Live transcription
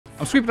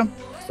I'm sweeping him.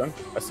 Stun?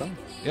 I stun.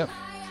 Yep.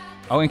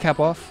 I'll incap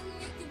off.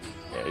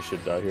 Yeah, he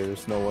should die here.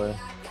 There's no way.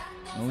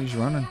 Oh, he's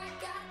running.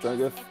 Trying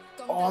to get.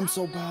 Oh, I'm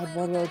so bad.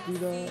 Why did I do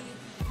that?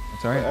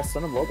 That's alright. I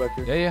stun him low back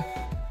here. Yeah.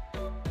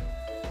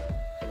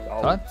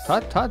 Oh,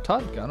 Todd.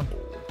 Got him.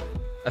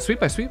 I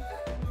sweep. Okay.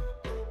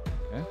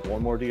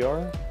 One more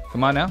DR.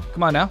 Come on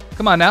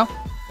now.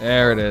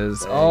 There it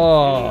is.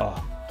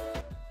 Oh.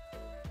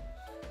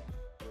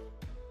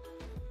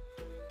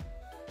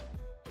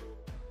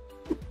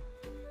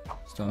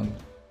 Stun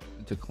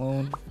into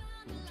clone.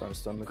 Trying to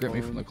stun the Grip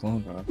clone. me from the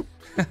clone.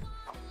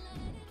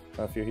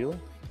 Fear healer.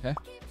 Okay.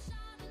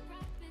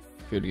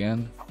 Feared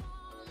again.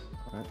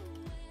 Alright.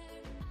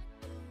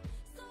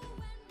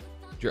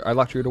 I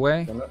locked Druid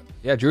away.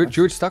 Yeah,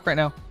 Druid's stuck right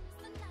now.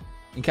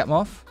 Incap him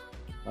off.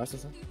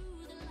 Nice.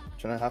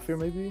 Trying to half here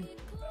maybe?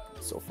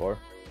 So far.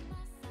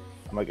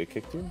 I might get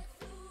kicked here.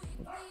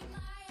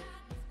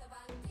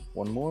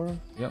 One more.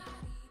 Yep.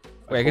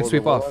 Wait, I can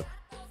sweep off.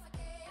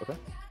 Okay.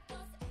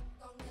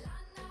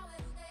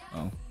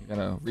 Oh, you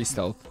gotta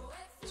re-stealth.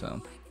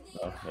 So.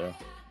 Oh, yeah.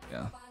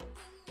 Yeah.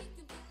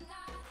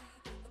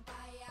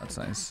 That's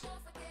nice.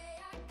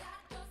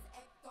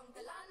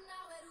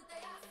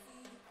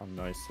 How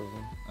nice of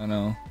them. I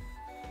know.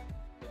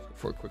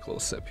 For a quick little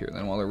sip here,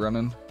 then while they're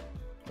running.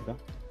 Okay.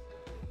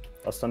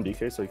 I'll stun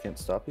DK so he can't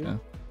stop you. Yeah.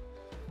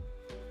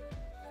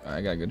 Alright,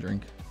 I got a good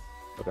drink.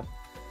 Okay.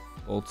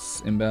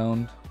 Bolts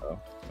inbound. Oh,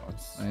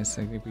 nice. Nice.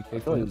 I think we I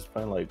kicked feel like it. he's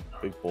playing like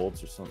big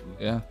bolts or something.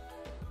 Yeah.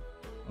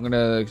 I'm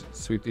gonna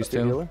sweep these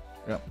two. Healer?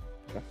 Yep.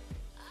 Okay.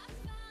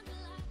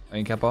 I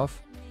can cap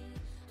off.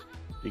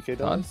 DK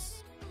Todd?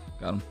 does.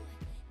 Got him.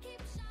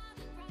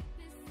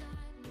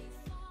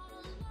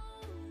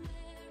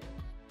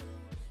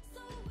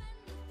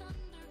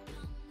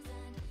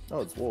 Oh,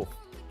 it's Wolf.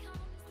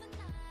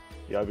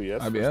 The IBF?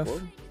 IBF?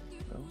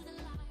 No.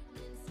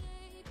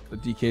 The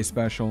DK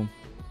special.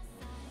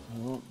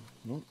 No.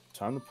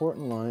 Time to port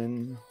in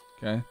line.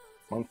 Okay.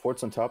 Monk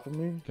port's on top of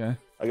me. Okay.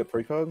 I get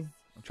precog.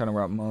 I'm trying to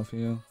wrap him off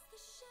you.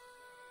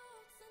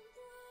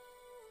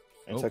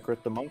 Anti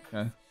crit the monk.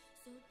 Okay.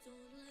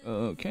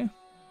 Okay.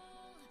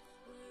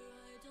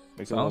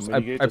 Makes So a little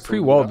mini gate I just to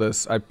pre-walled move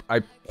this. I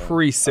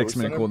pre 6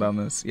 minute center? cooldown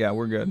this. Yeah,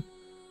 we're good.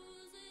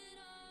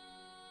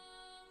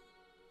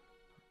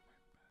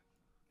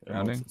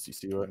 out. Grounding. Monk's in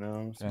CC right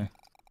now. So. Okay.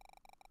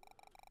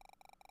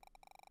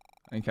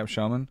 I incap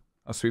shaman.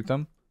 I'll sweep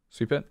them.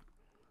 Sweep it.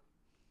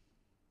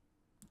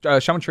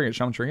 Shaman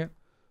trinket.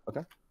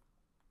 Okay.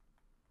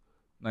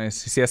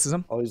 Nice. He CS's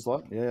him. Oh, he's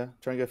locked. Yeah.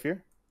 Trying to get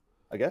fear.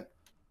 I get.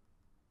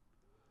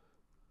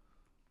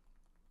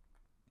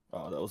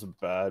 Oh, that was a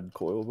bad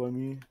coil by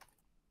me.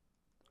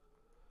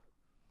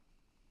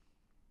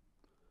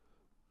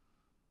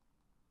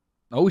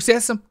 Oh, he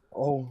CS him.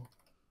 Oh,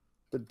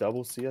 the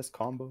double CS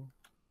combo.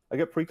 I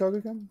get precog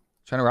again.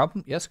 Trying to rob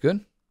him. Yes,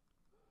 good.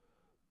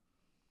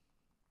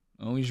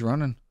 Oh, he's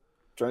running.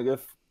 Trying to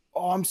get.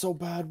 Oh, I'm so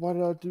bad. Why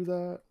did I do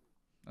that?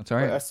 That's all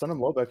right. I stun him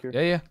low back here.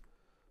 Yeah.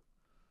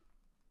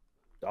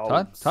 Oh,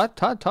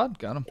 Todd.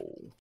 Got him.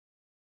 oh.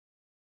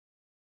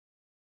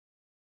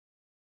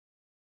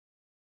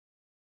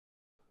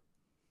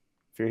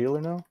 Fear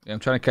healer now? Yeah, I'm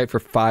trying to kite for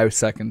 5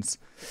 seconds.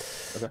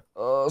 Okay.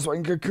 So I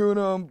can cocoon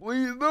him.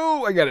 Please,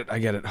 no. I get it.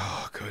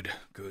 Oh, good.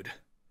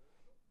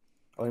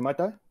 Oh, he might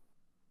die?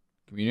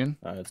 Communion.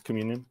 It's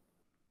communion.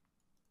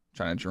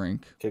 Trying to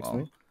drink. Kicks Well,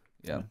 me.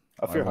 Yeah.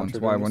 I fear Hunter.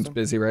 Everyone's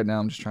busy right now.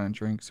 I'm just trying to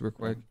drink super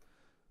quick.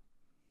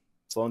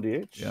 Slow on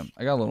DH? Yeah.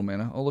 I got a little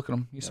mana. Oh, look at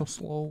him. He's so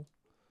slow.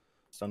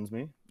 Stuns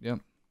me. Yep.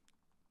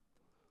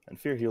 And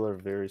fear healer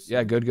very slow.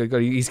 Yeah, good.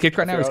 He's kicked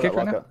right now.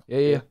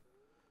 Yeah.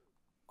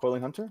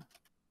 Coiling Hunter.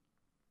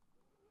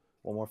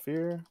 One more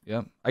fear.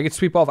 Yep. I can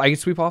sweep off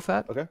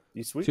that. Okay.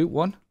 You sweep. 2,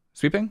 1.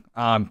 Sweeping.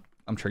 I'm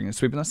triggering.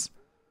 Sweeping this.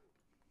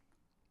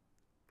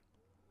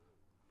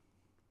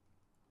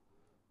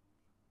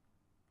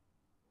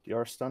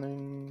 DR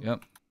stunning.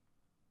 Yep.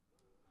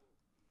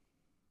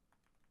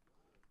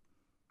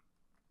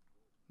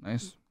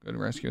 Nice. Good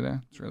rescue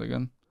there. It's really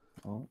good.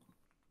 Oh.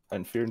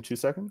 And fear in 2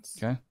 seconds.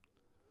 Okay.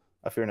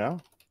 I fear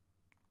now.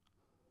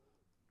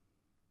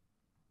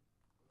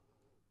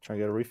 Trying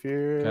to get a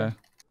refear. Okay.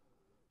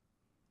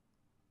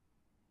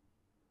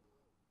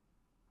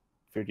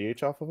 Fear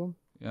DH off of him.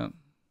 Yep.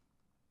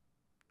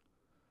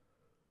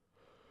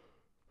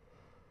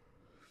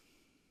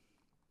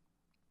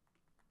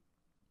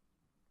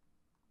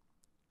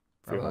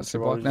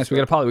 Nice. We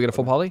got a poly. We got a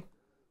full poly.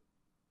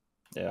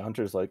 Yeah,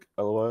 Hunter's like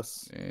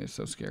LOS. Yeah, he's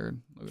so scared.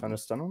 Trying to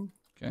stun him.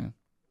 Okay.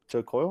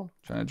 To coil.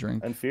 Trying to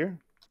drink. And fear.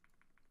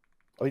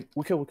 Oh,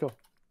 we kill.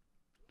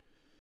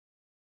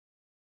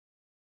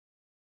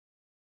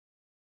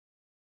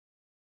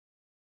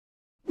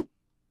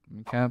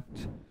 I'm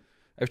capped.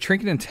 I have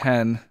trinket in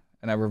 10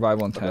 and I have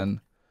revival in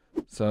 10.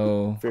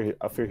 So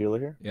I fear healer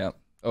here. Yeah.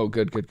 Oh,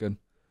 good. Yeah,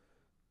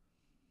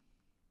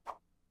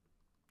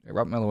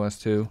 rob LOS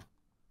too.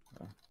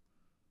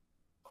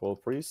 Coil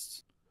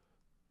priest.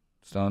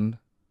 Stunned.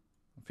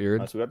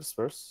 Feared. Nice, we got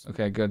disperse.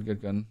 Okay, good.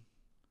 I'd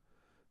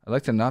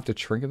like to not have to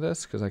trinket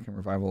this because I can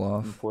revival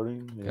off.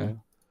 Importing. Yeah. Okay.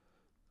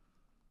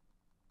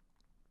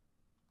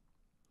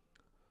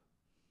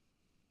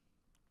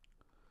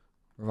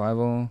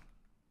 Revival.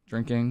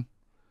 Drinking.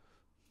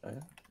 Yeah.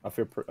 I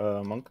fear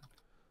monk.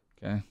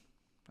 Okay.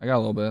 I got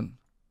a little bit.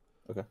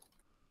 Okay.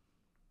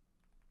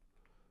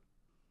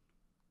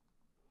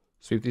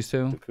 Sweep these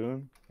two.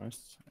 Cocoon.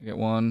 Nice. I get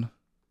one.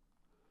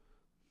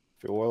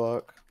 Fear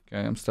warlock.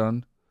 Okay, I'm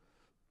stunned.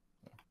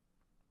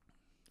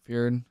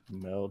 Feared.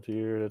 Meld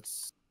here.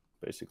 That's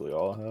basically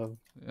all I have.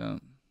 Yeah.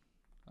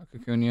 I'll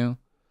cocoon you.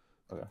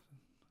 Okay.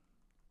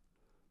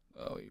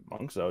 Oh,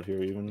 Monk's out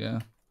here even. yeah.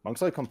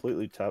 Monk's like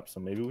completely tapped, so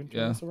maybe we can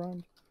turn this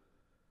around.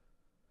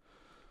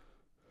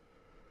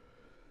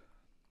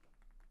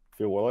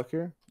 Fear warlock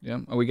here. Yeah.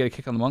 Oh, we get a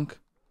kick on the monk.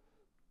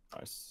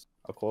 Nice.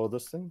 I'll call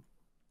this thing.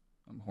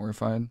 I'm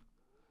horrified.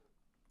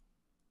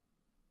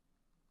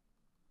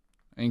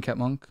 Ain't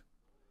monk.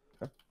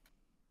 Okay.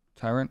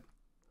 Tyrant.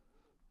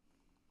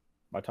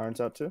 My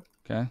tyrant's out too.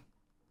 Okay.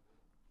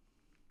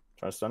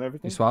 Trying to stun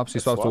everything. He swaps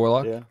to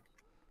warlock. Yeah.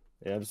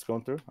 Yeah, just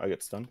going through. I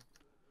get stunned.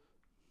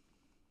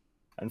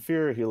 And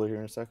fear healer here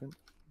in a second.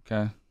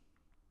 Okay.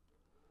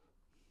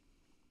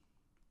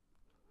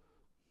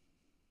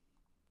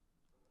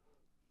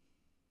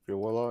 Fear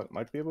warlock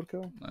might be able to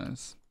kill.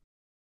 Nice.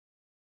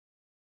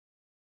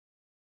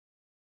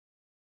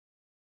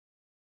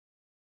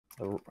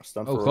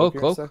 Stun Oh, for cloak, here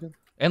in a cloak. second.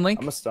 And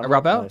link. I'm a stun. I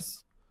rob out.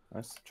 Nice.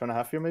 Nice. Trying to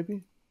half fear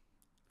maybe.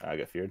 I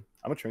get feared.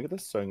 I'm gonna trinket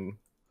this so I can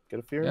get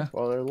a fear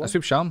while they're low. I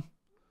sweep Sham.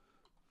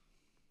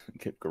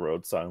 Get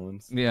Garrod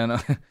silence. Yeah, no.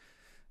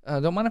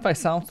 Don't mind if I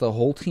silence the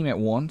whole team at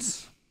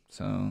once.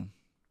 So.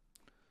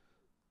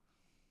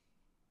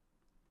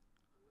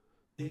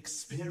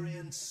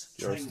 Experience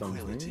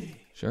tranquility.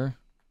 Sure.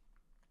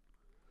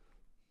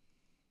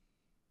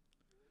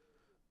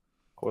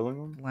 Coiling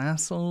them.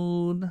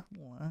 Lassoed.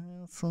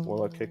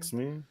 Warlock kicks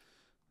me.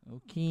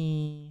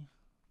 Okay.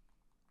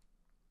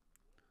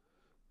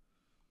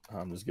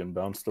 I'm just getting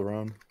bounced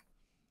around.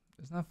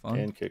 Isn't that fun?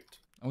 And kicked.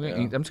 I'm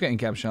just getting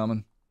cap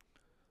shaman.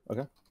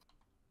 Okay.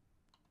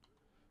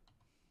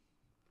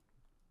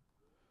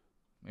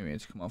 Maybe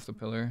it's come off the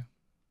pillar.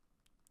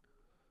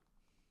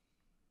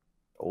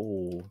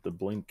 Oh, the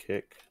blink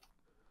kick.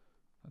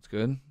 That's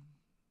good.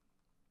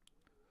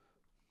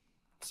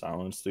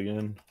 Silenced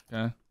again.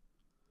 Okay.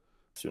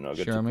 Soon I'll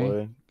get Sure to me.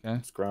 play. Okay.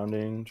 It's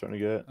grounding, trying to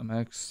get. I'm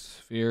X,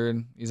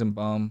 feared. He's in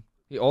bomb.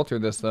 He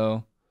altered this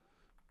though.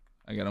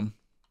 I get him.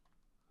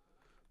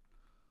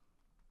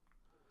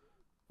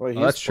 Wait,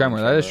 Oh, that's Tremor.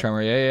 That is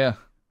Tremor. Yeah, yeah.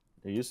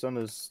 He used on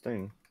his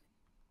thing.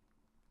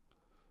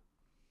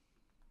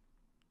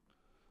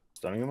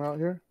 Stunning him out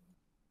here.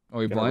 Oh,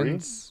 he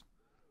blinds.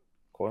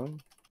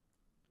 Coiling.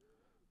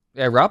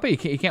 Yeah, Rappa, he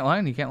can't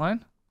line. He can't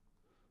line.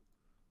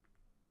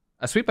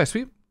 I sweep. Okay.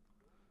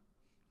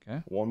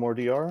 One more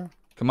DR.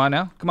 Come on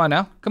now. Come on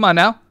now. Come on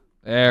now.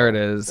 There it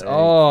is. Thank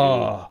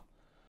Oh.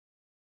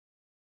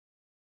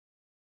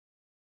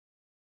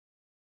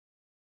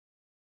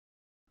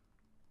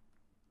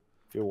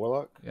 Fear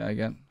warlock. Yeah, I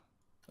get.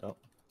 Oh,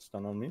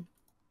 stun on me.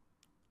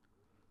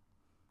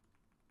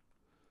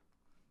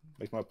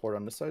 Make my port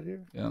on this side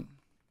here. Yeah.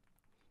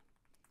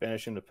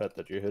 Banishing the pet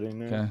that you're hitting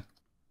there. Okay.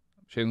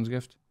 Shaden's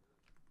gift.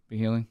 Be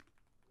healing.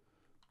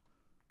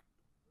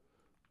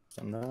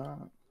 Stun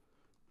that.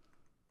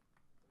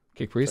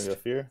 Kick priest. So I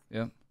fear.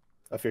 Yeah.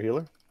 I fear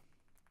healer.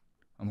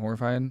 I'm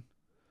horrified.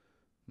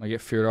 Might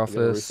get feared off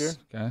this.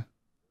 Okay.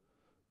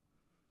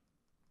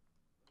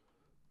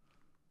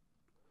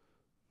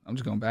 I'm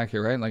just going back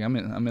here, right? Like I'm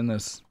in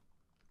this.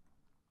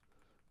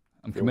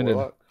 I'm Fear committed.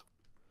 Warlock.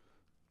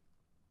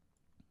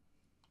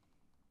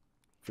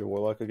 Fear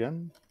warlock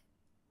again.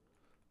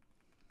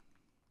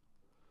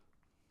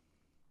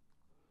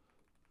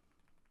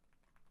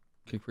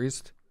 Kick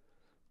priest.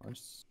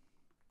 Nice.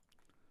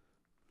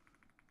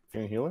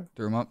 Fearing healer.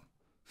 Threw him up.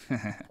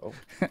 Oh.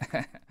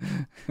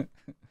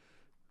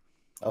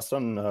 I'll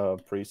stun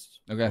priest.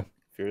 Okay.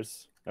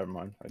 Fears. Never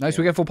mind. Nice.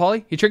 We get full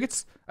poly. He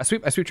trinkets. I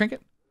sweep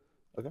trinket.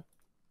 Okay.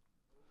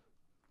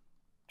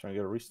 Trying to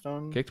get a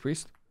restun. Kicked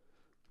priest.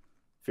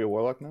 Fear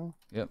warlock now.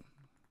 Yep.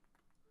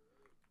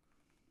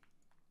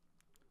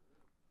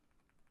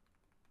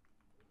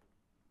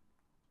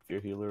 Fear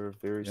healer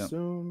very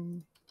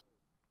soon.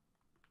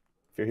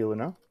 Fear healer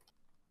now.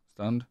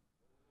 Stunned.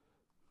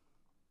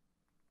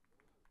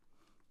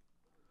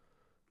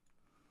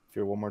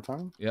 Fear one more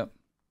time. Yep.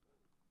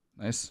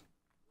 Nice.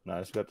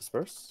 Nice. We got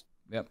disperse.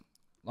 Yep.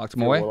 Locked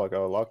him away. Warlock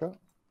lockout.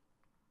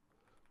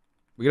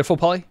 We get a full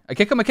poly. I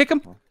kick him.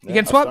 Oh, He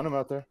can't swap. Stun him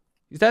out there.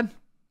 He's dead.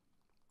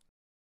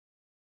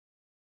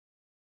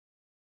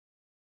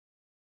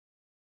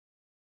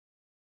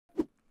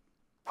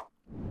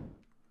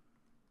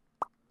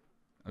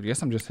 I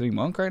guess I'm just hitting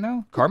monk right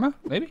now. Karma,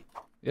 maybe.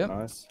 Yeah.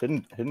 Nice.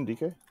 Hidden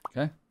DK.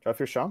 Okay. Try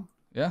Fear Sham.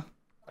 Yeah.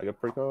 I got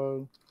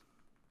precog.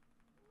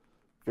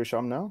 Fear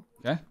Sham now.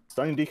 Okay.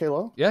 Stunning DK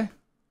low. Yeah.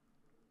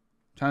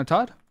 Trying to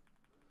Todd.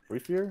 Free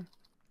fear.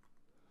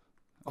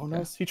 Oh, Okay.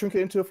 nice. He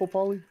trinket into a full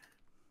poly.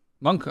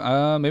 Monk,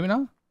 maybe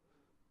not.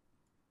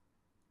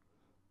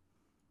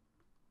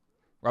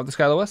 Rob this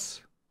guy,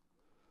 Lewis.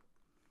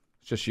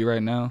 It's just you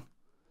right now.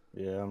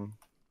 Yeah.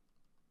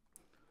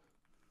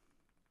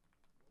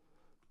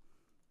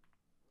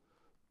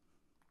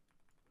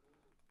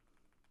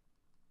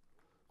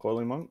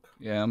 Coiling Monk.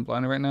 Yeah, I'm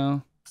blinded right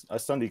now. I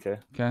stunned DK.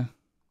 Okay.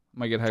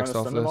 Might get Trying hexed to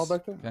off stun them all this.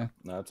 back there? Okay.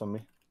 Nah, it's on me.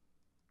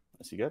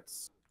 As he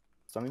gets.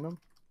 Stunning them.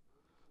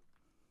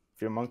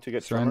 If you're Monk to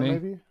get Serenity.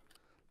 Tremor, maybe?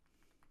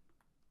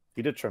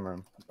 He did Tremor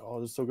him. Oh,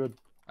 this is so good.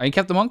 I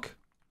kept the monk?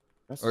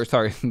 Yes. Or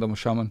sorry, the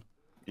shaman.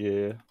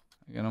 Yeah.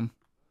 I get him.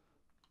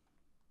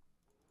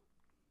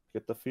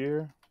 Get the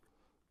fear.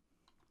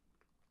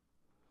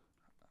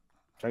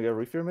 Trying to get a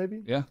refear,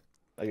 maybe? Yeah.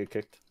 I get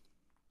kicked.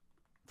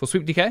 Full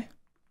sweep DK?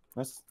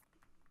 Nice.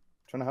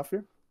 Trying to half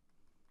fear.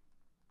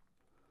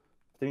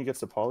 I think he gets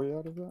the poly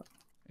out of that.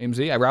 Aim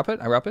Z. I wrap it.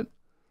 I wrap it.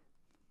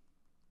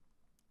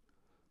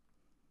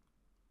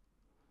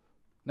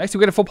 Nice.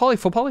 We get a full poly.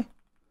 Full poly.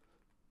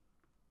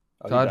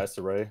 Oh, Todd? he dies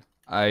to Ray.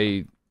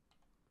 I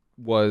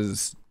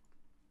was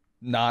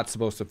not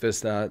supposed to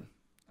fist that.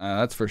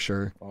 That's for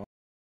sure.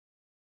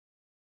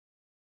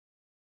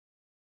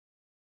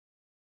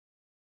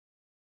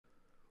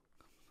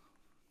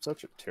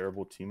 Such a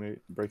terrible teammate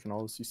breaking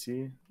all the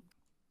CC.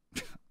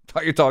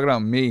 Thought you're talking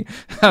about me.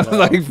 I was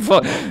like,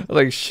 fuck. I was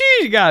like,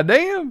 sheesh,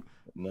 goddamn.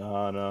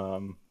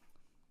 No.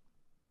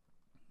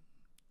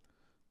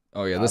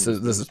 Oh yeah, this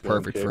is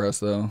perfect for us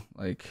though.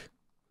 Like,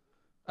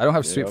 I don't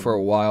have sweep Yeah, for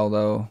a while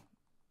though.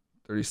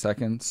 30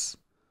 seconds.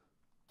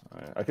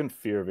 Alright, I can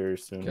fear very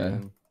soon. Okay.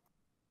 Man.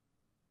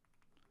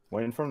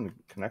 Waiting for him to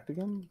connect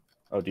again.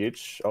 Oh,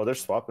 DH. Oh, they're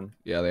swapping.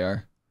 Yeah, they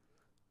are.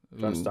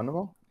 Trying to stun them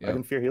all. Yep. I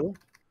can fear healer.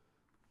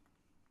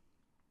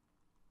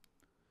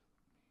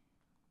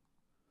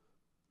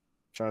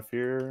 Trying to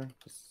fear.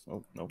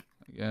 Oh nope.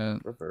 Yeah.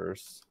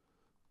 Reverse.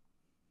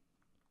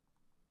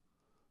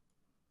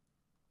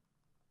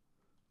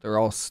 They're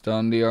all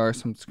stunned DR,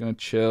 so I'm just gonna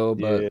chill.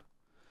 But Yeah.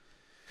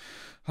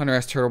 Hunter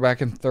has turtle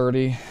back in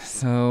 30,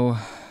 so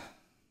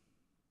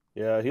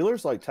Yeah,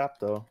 healer's like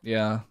tapped though.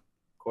 yeah.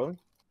 Coiling.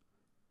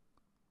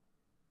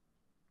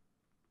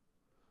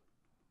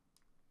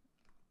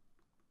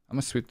 I'm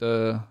gonna sweep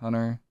the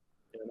Hunter.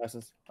 Yeah,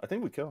 nice. I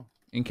think we kill.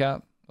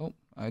 Incap. Oh,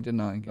 I did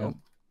not incap. Nope.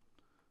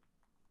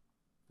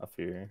 I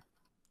fear.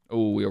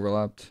 Oh, we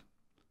overlapped.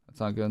 That's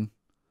not good.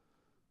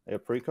 Yeah,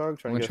 precog. I'm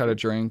Trying gonna to try to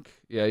drink.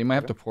 Yeah, you might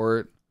have to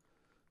port.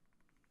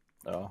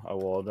 Oh, I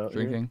walled out.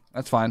 Here. Drinking.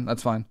 That's fine.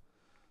 That's fine.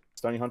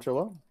 Stunning Hunter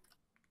low.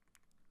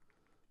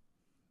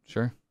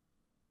 Sure.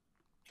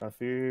 Trying to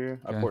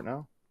fear. Okay. I port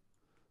now.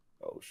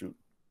 Oh shoot.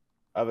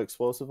 I have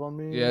explosive on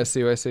me. Yeah, I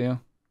see you. I see you.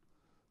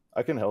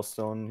 I can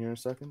Hellstone here in a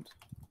second.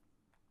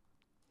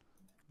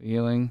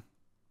 Healing.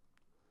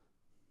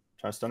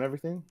 Trying to stun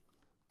everything.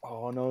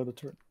 Oh no, the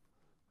turret.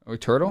 Oh,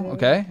 turtle? Yeah.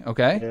 Okay.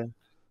 Okay. Yeah.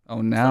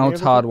 Oh, now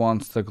everything? Todd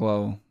wants to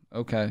glow.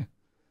 Okay.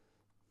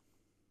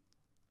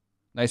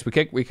 Nice. We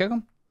kick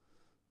him?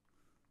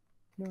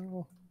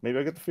 No. Maybe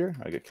I get the fear.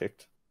 I get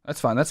kicked. That's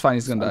fine. That's fine.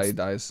 He's gonna die. He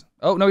dies.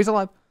 Oh no, he's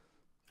alive.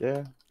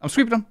 Yeah. I'm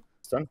sweeping him.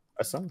 Stun.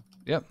 I stun.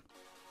 Yep.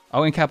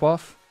 I'll incap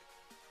off.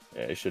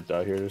 Yeah, he should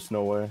die here. There's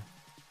no way.